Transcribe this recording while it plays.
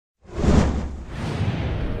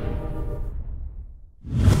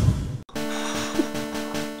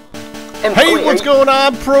Hey, what's going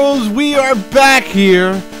on, pros? We are back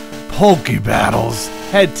here. Poke Battles,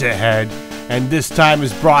 head to head. And this time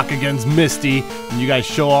is Brock against Misty. And you guys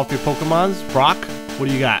show off your Pokemons. Brock, what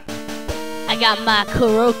do you got? I got my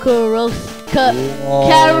Carracosta.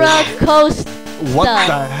 What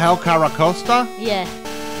the hell, Carracosta? Yeah.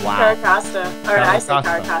 Wow. Carracosta. Or I say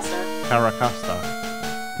Carracosta.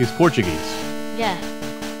 Carracosta. He's Portuguese. Yeah.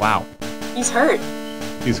 Wow. He's hurt.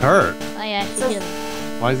 He's hurt. I actually healed.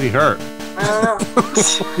 Why is he hurt? I don't know.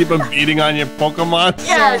 You've been beating on your Pokemon?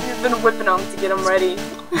 Yeah, you've been whipping them to get them ready.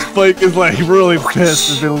 Spike is like really pissed.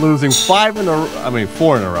 He's been losing 4 in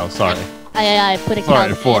a row, sorry. I put a Sorry,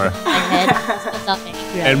 count 4. in my head.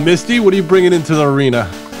 And Misty, what are you bringing into the arena?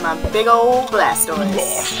 My big old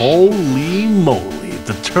Blastoise. Holy moly,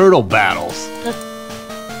 the turtle battles.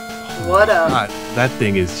 What up? God, that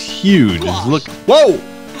thing is huge. Look, whoa!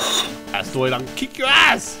 Blastoise, I'll kick your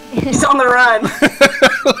ass! He's on the run.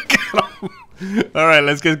 Look at him. All right,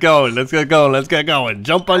 let's get going. Let's get going. Let's get going.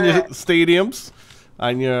 Jump on your stadiums,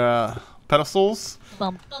 on your pedestals.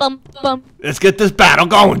 Bum, bum, bum. Let's get this battle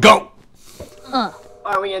going. Go!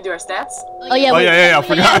 Are we gonna do our stats? Oh yeah. I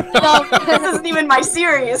forgot. This isn't even my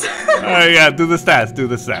series. All right, yeah, do the stats. Do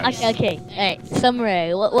the stats. Okay. All right.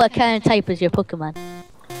 Summary. What kind of type is your Pokemon?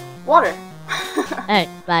 Water. All right.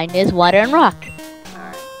 Mine is water and rock.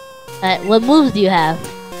 Alright. What moves do you have?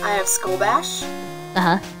 I have Skull Bash.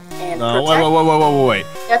 Uh huh. And No, Protect. wait.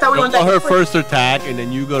 Yeah, I thought we Go went to back her and forth. first attack, and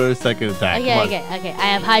then you go to the second attack. Okay. I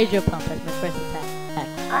have Hydro Pump as my first attack.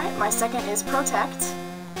 Alright, my second is Protect.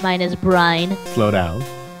 Mine is Brine. Slow down.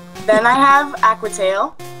 Then I have Aqua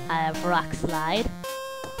Tail. I have Rock Slide.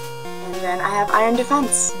 And then I have Iron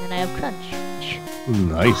Defense. And then I have Crunch.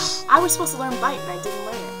 Nice. I was supposed to learn Bite and I didn't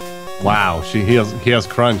learn it. Wow, he has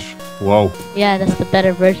Crunch. Whoa. Yeah, that's the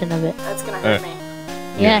better version of it. That's gonna hurt me.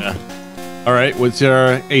 Yeah. All right, what's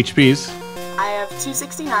your HPs? I have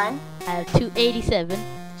 269. I have 287.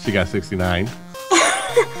 She got 69.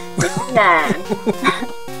 69.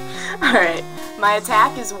 Alright. My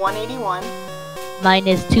attack is 181. Mine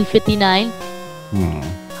is 259.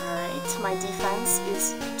 Alright. My defense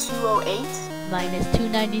is 208. Mine is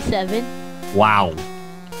 297. Wow.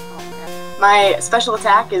 Oh, man. My special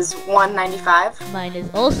attack is 195. Mine is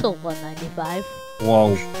also 195.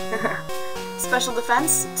 Whoa. Special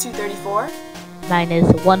defense, 234. Mine is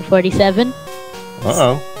 147.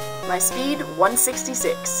 Uh-oh. My speed,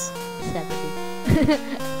 166. 70.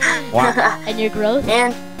 Wow. And your growth?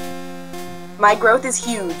 And my growth is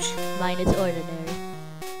huge. Mine is ordinary.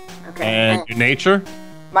 Okay. And your nature?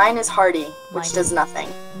 Mine is hardy, which Mine does nothing.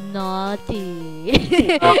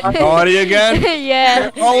 Naughty. Naughty again?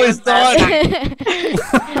 Yeah. Always naughty. Always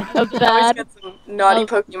About got some naughty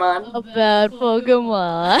Pokemon.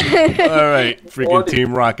 Pokemon. All right, freaking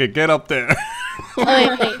Team Rocket, get up there. Oh,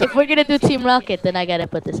 wait. If we're gonna do Team Rocket, then I gotta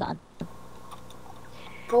put this on.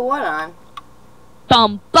 Put what on?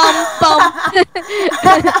 Bum bum bum.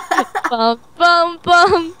 Bum bum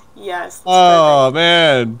bum. Yes. That's Oh,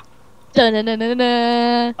 man.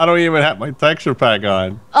 Dun-dun-dun-dun-dun. I don't even have my texture pack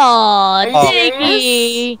on. Aw, you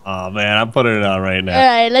Diggy. Oh, man, I'm putting it on right now.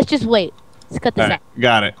 Alright, let's just wait. Let's cut this All right,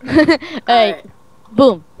 got it. out. Alright,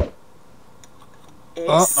 boom.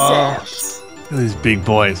 Except. Look at these big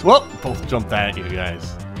boys. Whoop, both jumped at you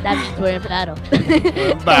guys. That means we're in battle.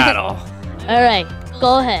 We're in battle. Alright,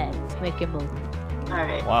 go ahead. Make your move.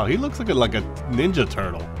 Alright. Wow, he looks like a ninja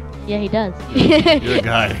turtle. Yeah, he does. You're a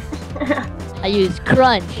guy. I use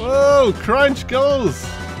Crunch. Whoa, Crunch goes.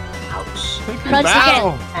 Ouch. Take your Crunch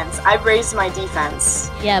battle. Defense. I've raised my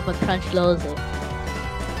defense. Yeah, but Crunch lowers it.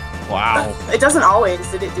 Wow. It doesn't always.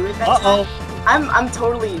 Did it do it that time? Uh-oh. I'm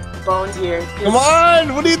totally boned here. 'Cause Come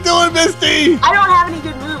on, what are you doing, Misty? I don't have any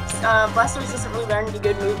good moves. Blastoise doesn't really learn any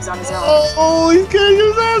good moves on his own. Oh, he's getting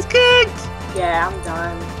his ass kicked. Yeah, I'm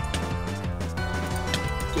done.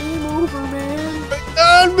 Game over, man.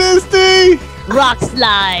 Done, Misty. Rock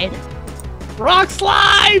Slide. Rock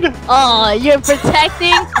slide. Oh, you're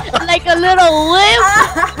protecting like a little whip.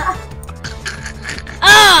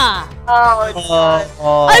 Ah! Oh, it's done.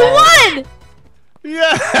 I won!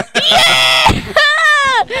 Yeah. Yeah!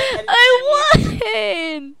 I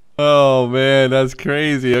won! Oh man, that's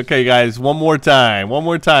crazy. Okay, guys, one more time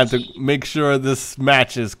to make sure this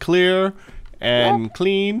match is clear and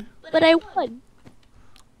clean. But I won.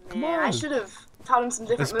 Come Man, on. I should have taught him some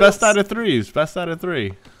different It's moves. best out of threes. Best out of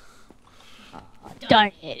 3.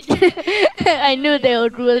 Darn it. I knew they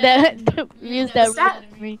would rule that. Use that rule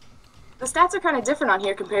on me. The stats are kind of different on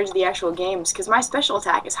here compared to the actual games, because my special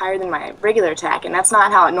attack is higher than my regular attack, and that's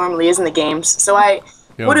not how it normally is in the games. So I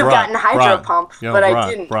would have gotten Hydro Pump, but I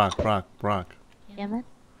didn't. Brock. Yeah, man.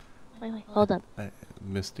 Wait, hold up.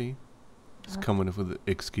 Misty, He's coming up with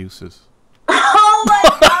excuses. Oh my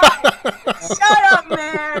god! Shut up,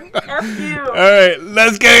 man! F you! Alright,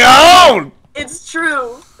 let's get on! It's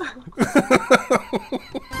true. Damn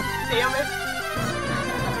it.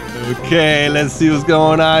 Okay, let's see what's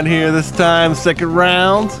going on here this time. Second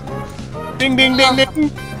round. Ding, ding, ding,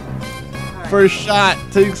 ding. Right. First shot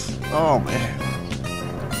takes... Oh, man.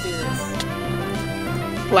 Let's do this.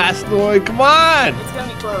 Blastoise, come on! It's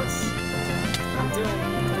gonna be close. I'm doing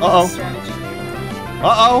strategy here.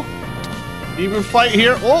 Uh-oh. Even fight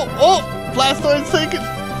here. Oh, Blastoise take it.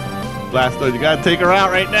 Blastoise, you gotta take her out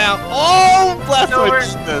right now. Oh,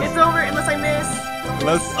 Blastoise. It's over unless I miss.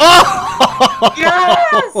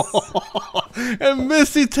 Yes! And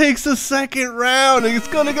Misty takes the second round. And it's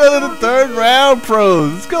gonna go to the third round,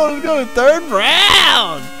 pros. It's going to go to the third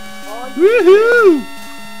round. Woohoo!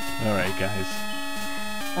 All right, guys.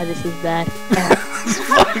 Oh, this is bad.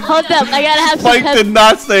 Hold up, I gotta have Spike did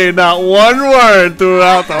not say not one word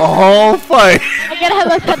throughout the whole fight. I gotta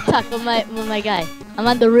have a pep talk with my guy. I'm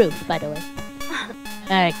on the roof, by the way.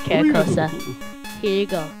 Alright, Carracosta. Here you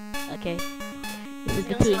go. Okay? This is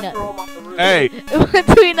between us. Hey!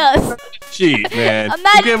 Between us. Cheat, man. I'm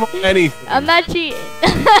not you give him anything. I'm not cheating.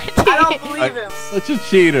 I don't believe him. Such a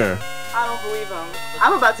cheater. I don't believe him.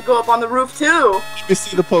 I'm about to go up on the roof too. Let me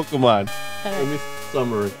see the Pokemon. Right. Let me see the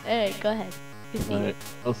summary. Alright, go ahead. You see it.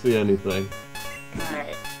 I'll see anything.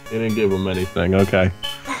 Alright. You didn't give him anything. Okay.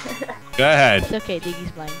 Go ahead. It's okay,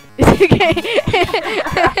 Diggy's mine. It's okay.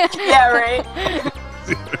 Yeah, right.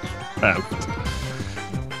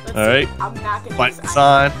 Alright. I'm not gonna Fight's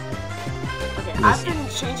on. Okay, I've been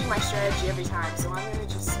changing my strategy every time, so I'm gonna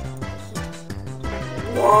just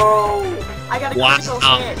Whoa! I got a critical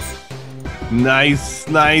hit. Nice,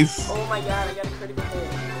 nice. Oh my god, I got a critical hit.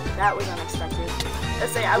 That was unexpected.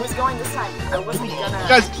 Let's say I was going this time. I wasn't gonna. You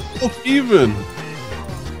guys both even.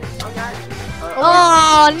 Oh god.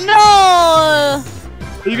 Oh no!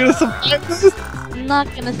 Are you gonna survive this? I'm not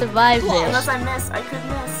gonna survive this. Unless I miss. I could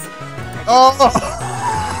miss. Oh!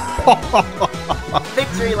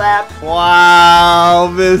 Victory lap. Wow,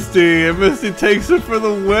 Misty. And Misty takes it for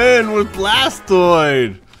the win with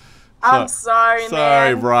Blastoise. I'm sorry, man.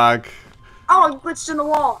 Sorry, Brock. Oh, I glitched in the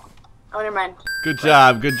wall. Oh, never mind. Good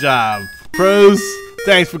job, good job. Pros,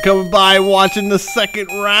 thanks for coming by and watching the second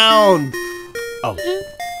round. Oh,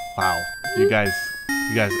 wow. You guys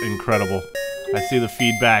incredible. I see the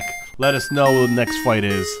feedback. Let us know what the next fight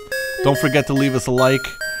is. Don't forget to leave us a like.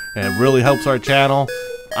 And it really helps our channel.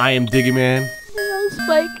 I am Diggyman. Hello,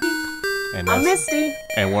 Spikey. And I'm Misty.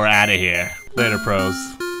 And we're out of here. Later, pros.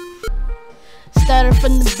 Started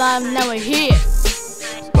from the bottom, now we're here.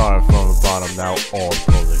 Started from the bottom, now all the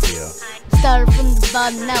pros are here. Started from the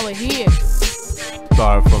bottom, now we're here.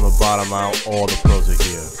 Started from the bottom, now all the pros are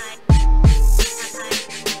here.